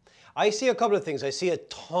 I see a couple of things. I've seen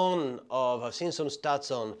some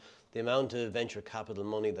stats on the amount of venture capital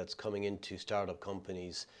money that's coming into startup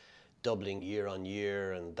companies, doubling year on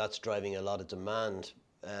year, and that's driving a lot of demand.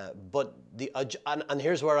 But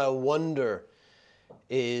here's where I wonder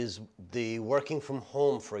is the working from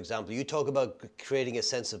home, for example. You talk about creating a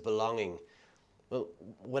sense of belonging. Well,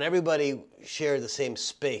 when everybody share the same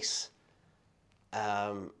space,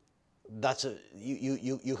 you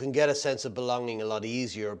can get a sense of belonging a lot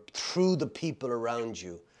easier through the people around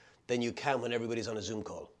you than you can when everybody's on a Zoom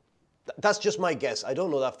call. That's just my guess. I don't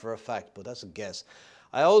know that for a fact, but that's a guess.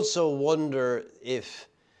 I also wonder if,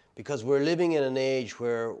 because we're living in an age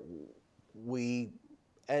where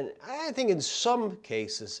and I think in some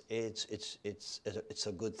cases it's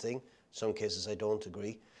a good thing. Some cases I don't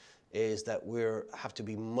agree. Is that we have to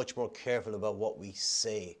be much more careful about what we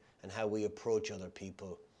say and how we approach other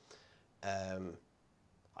people.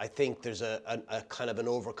 I think there's a kind of an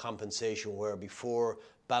overcompensation where before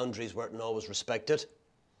boundaries weren't always respected.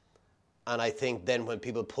 And I think then when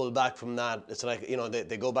people pull back from that, it's like,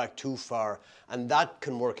 they go back too far. And that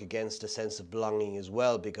can work against a sense of belonging as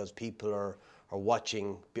well, because people are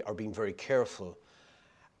watching, are being very careful,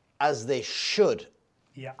 as they should.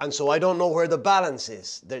 Yeah. And so I don't know where the balance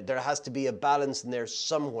is. There has to be a balance in there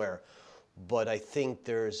somewhere. But I think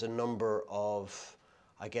there's a number of,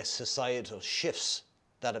 societal shifts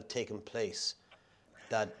that have taken place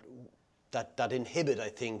that inhibit, I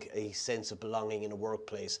think, a sense of belonging in a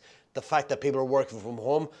workplace. The fact that people are working from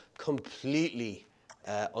home completely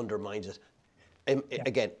undermines it.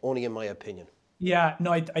 Again, only in my opinion. Yeah,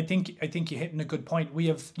 no, I think you're hitting a good point. We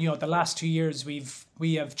have, the last 2 years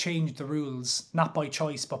we have changed the rules, not by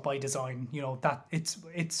choice but by design. That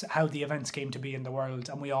it's how the events came to be in the world,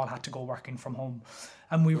 and we all had to go working from home,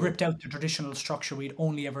 and we ripped out the traditional structure we'd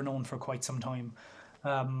only ever known for quite some time.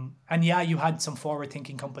 And yeah, you had some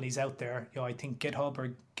forward-thinking companies out there. I think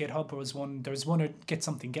GitHub was one. There was one, or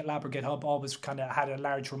GitLab or GitHub always kind of had a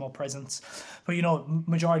large remote presence. But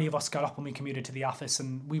majority of us got up when we commuted to the office,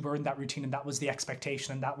 and we were in that routine, and that was the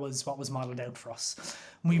expectation, and that was what was modeled out for us.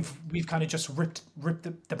 We've kind of just ripped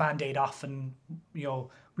the Band-Aid off, and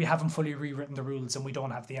we we haven't fully rewritten the rules and we don't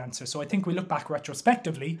have the answer. So I think we look back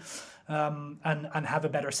retrospectively and have a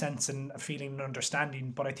better sense and a feeling and understanding.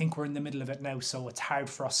 But I think we're in the middle of it now, so it's hard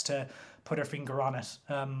for us to put our finger on it.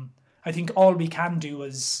 I think all we can do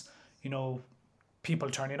is, people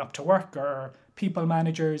turning up to work or people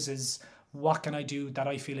managers is, what can I do that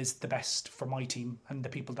I feel is the best for my team and the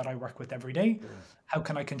people that I work with every day? How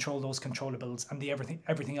can I control those controllables, and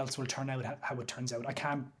everything else will turn out how it turns out. I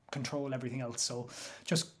can't control everything else, so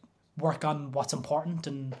just work on what's important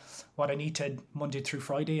and what I need to Monday through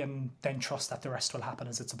Friday, and then trust that the rest will happen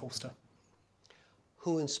as it's supposed to.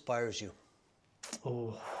 Who inspires you?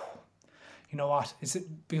 Oh, you know what? Is it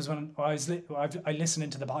because when I listen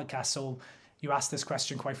into the podcast, so you asked this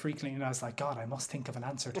question quite frequently, and I was like, God, I must think of an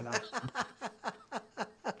answer to that.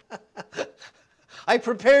 I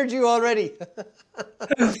prepared you already.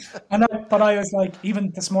 But I was like,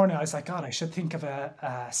 even this morning, I was like, God, I should think of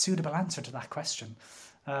a suitable answer to that question.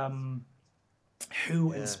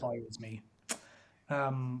 Who inspires me?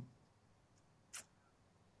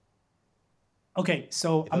 Okay,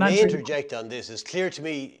 so if I may interject on this, it's clear to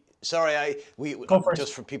me. Sorry,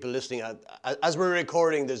 just for people listening, as we're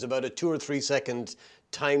recording, there's about a 2 or 3 second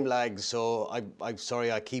time lag. So I'm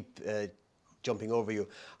sorry, I keep jumping over you.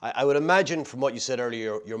 I would imagine from what you said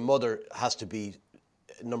earlier, your mother has to be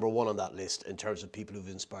number one on that list in terms of people who've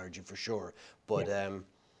inspired you for sure. But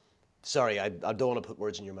sorry, I don't want to put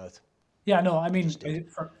words in your mouth. Yeah, no, I mean,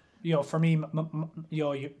 for me,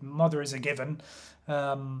 mother is a given,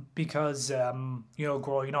 because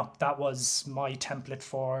growing up, that was my template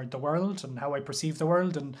for the world and how I perceive the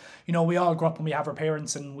world. And we all grow up and we have our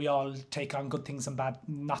parents, and we all take on good things and bad,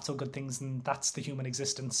 not so good things, and that's the human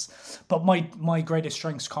existence. But my greatest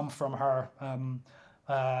strengths come from her.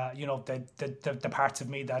 The parts of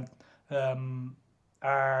me that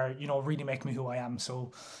are really make me who I am.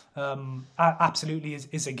 So absolutely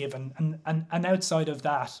is a given. And outside of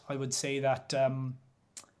that, I would say that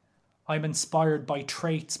I'm inspired by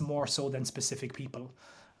traits more so than specific people.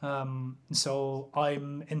 So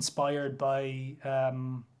I'm inspired by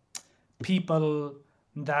people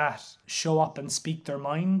that show up and speak their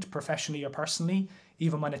mind professionally or personally,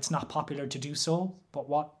 even when it's not popular to do so, but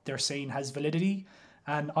what they're saying has validity.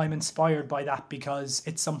 And I'm inspired by that because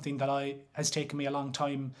it's something that has taken me a long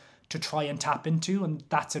time to try and tap into. And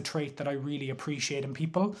that's a trait that I really appreciate in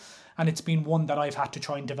people. And it's been one that I've had to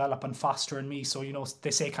try and develop and foster in me. So, they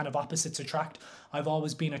say kind of opposites attract. I've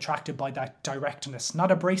always been attracted by that directness, not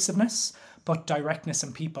abrasiveness, but directness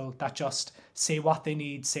in people that just say what they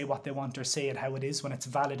need, say what they want, or say it how it is when it's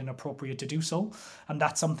valid and appropriate to do so. And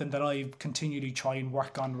that's something that I continually try and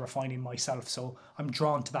work on refining myself. So I'm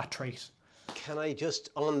drawn to that trait. Can I just,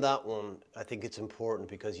 on that one, I think it's important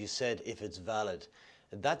because you said if it's valid.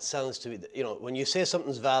 That sounds to me, when you say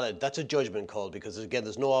something's valid, that's a judgment call because, again,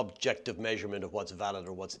 there's no objective measurement of what's valid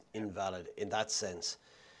or what's invalid in that sense.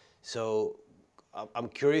 So I'm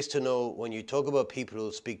curious to know, when you talk about people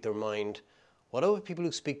who speak their mind, what about people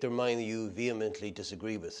who speak their mind that you vehemently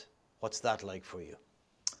disagree with? What's that like for you?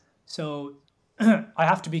 So I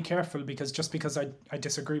have to be careful because just because I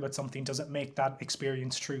disagree with something doesn't make that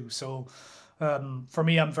experience true. So for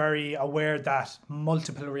me, I'm very aware that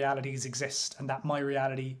multiple realities exist and that my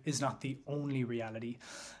reality is not the only reality.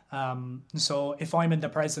 So if I'm in the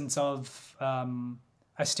presence of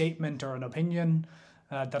a statement or an opinion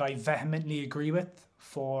that I vehemently agree with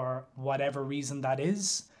for whatever reason that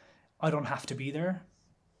is, I don't have to be there.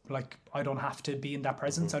 Like, I don't have to be in that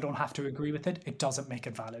presence. I don't have to agree with it. It doesn't make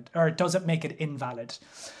it valid, or it doesn't make it invalid.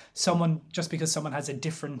 Just because someone has a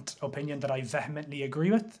different opinion that I vehemently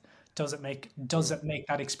agree with doesn't make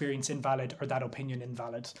that experience invalid or that opinion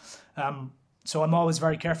invalid. So I'm always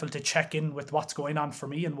very careful to check in with what's going on for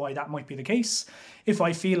me and why that might be the case. If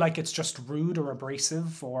I feel like it's just rude or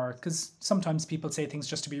abrasive, or because sometimes people say things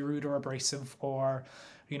just to be rude or abrasive, or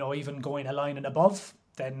even going a line and above,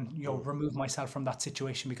 then remove myself from that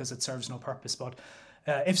situation because it serves no purpose. But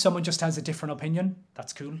if someone just has a different opinion,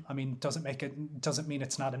 that's cool. I mean, doesn't mean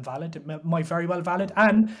it's not invalid. It might very well valid,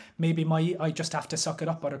 and maybe I just have to suck it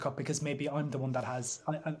up, Buttercup, because maybe I'm the one that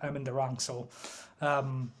I'm in the wrong. So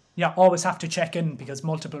always have to check in because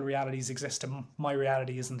multiple realities exist, and my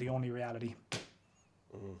reality isn't the only reality.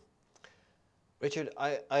 Richard,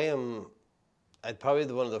 I'd probably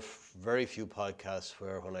one of the very few podcasts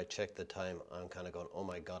where when I check the time, I'm kind of going, oh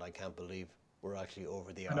my God, I can't believe we're actually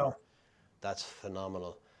over the hour. I know. That's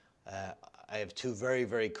phenomenal. I have 2 very,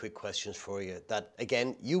 very quick questions for you that,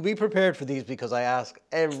 again, you be prepared for these because I ask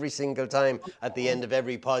every single time at the end of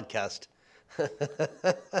every podcast.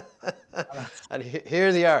 And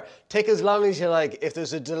here they are. Take as long as you like. If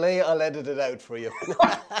there's a delay, I'll edit it out for you.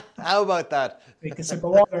 How about that? Take a sip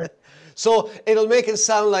of water. So it'll make it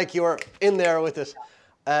sound like you're in there with it.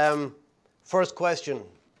 First question,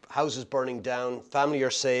 house is burning down, family are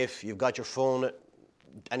safe, you've got your phone,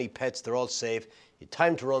 any pets, they're all safe.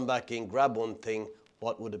 Time to run back in, grab one thing.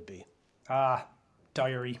 What would it be?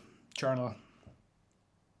 Diary, journal.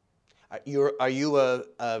 Are you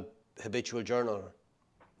a habitual journaler?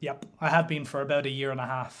 Yep, I have been for about 1.5 years.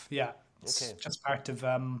 Yeah, it's just part of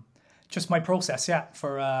just my process. Yeah,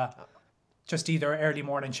 for just either early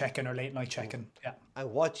morning check-in or late night check-in. Yeah.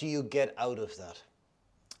 And what do you get out of that?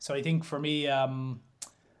 So I think for me,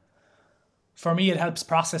 it helps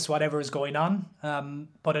process whatever is going on,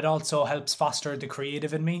 but it also helps foster the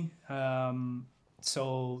creative in me.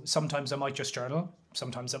 So sometimes I might just journal.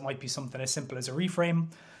 Sometimes it might be something as simple as a reframe,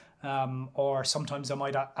 or sometimes I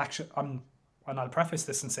might actually. And I'll preface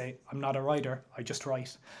this and say I'm not a writer. I just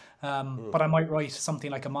write, but I might write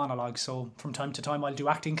something like a monologue. So from time to time I'll do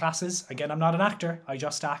acting classes. Again, I'm not an actor. I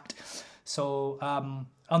just act. So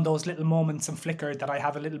on those little moments and flicker that I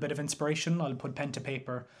have a little bit of inspiration, I'll put pen to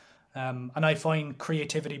paper. And I find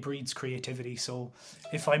creativity breeds creativity. So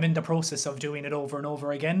if I'm in the process of doing it over and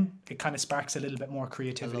over again, it kind of sparks a little bit more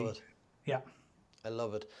creativity. I love it. Yeah. I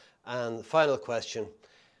love it. And the final question.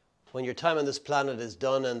 When your time on this planet is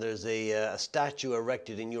done and there's a statue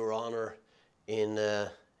erected in your honour in the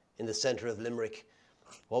centre of Limerick,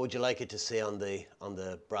 what would you like it to say on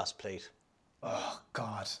the brass plate? Oh,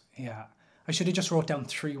 God. Yeah. I should have just wrote down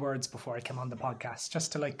 3 words before I came on the podcast,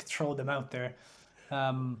 just to like throw them out there.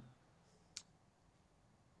 So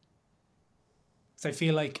I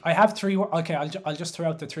feel like I have 3 words. Okay, I'll just throw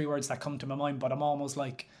out the 3 words that come to my mind, but I'm almost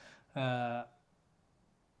like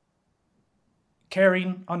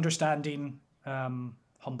caring, understanding,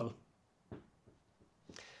 humble.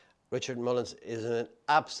 Richard Mullins, it is an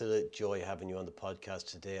absolute joy having you on the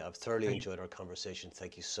podcast today. I've thoroughly enjoyed our conversation.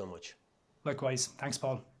 Thank you so much. Likewise. Thanks,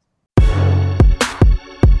 Paul.